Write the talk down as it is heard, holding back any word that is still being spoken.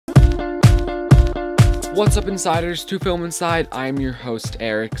What's up, Insiders? To Film Inside, I'm your host,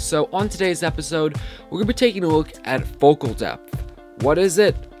 Eric. So on today's episode, we're going to be taking a look at focal depth. What is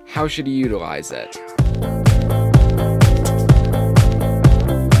it? How should you utilize it?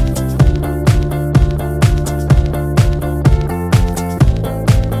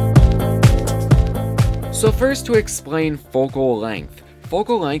 So first, to explain focal length.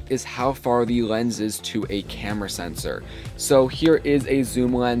 Focal length is how far the lens is to a camera sensor. So here is a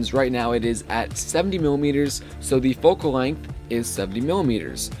zoom lens. Right now it is at 70 millimeters, so the focal length is 70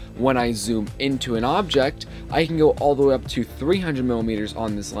 millimeters. When I zoom into an object, I can go all the way up to 300 millimeters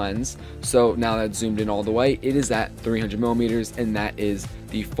on this lens. So now that's zoomed in all the way, it is at 300 millimeters, and that is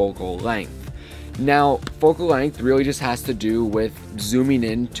the focal length. Now, focal length really just has to do with zooming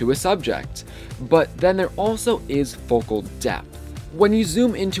in to a subject, but then there also is focal depth. When you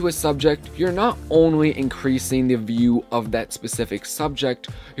zoom into a subject, you're not only increasing the view of that specific subject,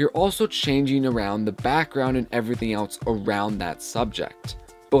 you're also changing around the background and everything else around that subject.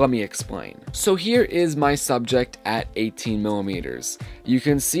 But let me explain. So here is my subject at 18 millimeters. You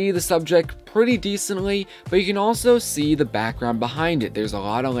can see the subject pretty decently, but you can also see the background behind it. There's a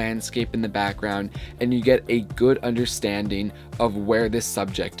lot of landscape in the background, and you get a good understanding of where this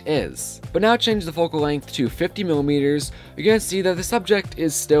subject is. But now change the focal length to 50 millimeters. You're gonna see that the subject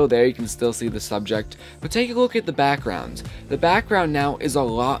is still there. You can still see the subject, but take a look at the background. The background now is a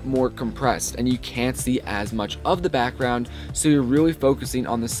lot more compressed, and you can't see as much of the background, so you're really focusing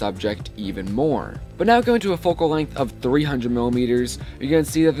on the subject even more. But now going to a focal length of 300 millimeters, you're going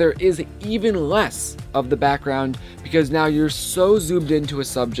to see that there is even less of the background, because now you're so zoomed into a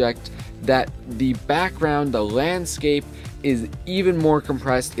subject that the background, the landscape, is even more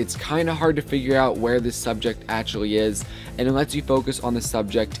compressed. It's kind of hard to figure out where this subject actually is, and it lets you focus on the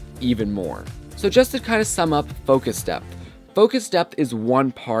subject even more. So just to kind of sum up focus depth. Focus depth is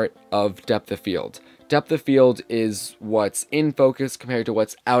one part of depth of field. Depth of field is what's in focus compared to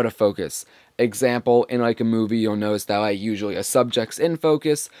what's out of focus. Example, in like a movie, you'll notice that usually a subject's in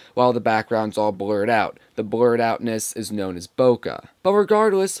focus while the background's all blurred out. The blurred outness is known as bokeh. But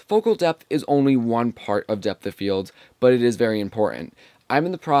regardless, focal depth is only one part of depth of field, but it is very important. I'm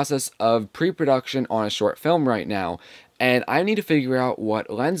in the process of pre-production on a short film right now, and I need to figure out what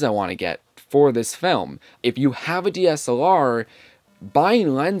lens I want to get for this film. If you have a DSLR,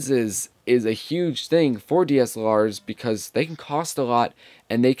 buying lenses is a huge thing for DSLRs because they can cost a lot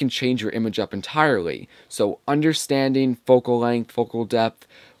and they can change your image up entirely. So understanding focal length, focal depth,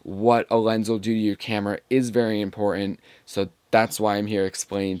 what a lens will do to your camera is very important. So that's why I'm here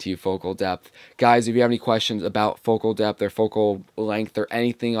explaining to you focal depth. Guys, if you have any questions about focal depth or focal length or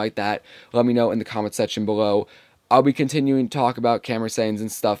anything like that, let me know in the comment section below. I'll be continuing to talk about camera settings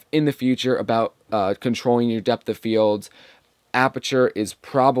and stuff in the future about controlling your depth of field. Aperture is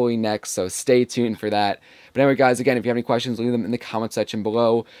probably next, so stay tuned for that. But anyway, guys, again, if you have any questions, leave them in the comment section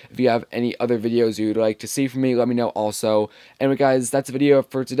below. If you have any other videos you'd like to see from me, let me know also. Anyway, guys, that's the video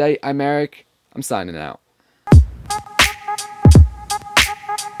for today. I'm Eric. I'm signing out.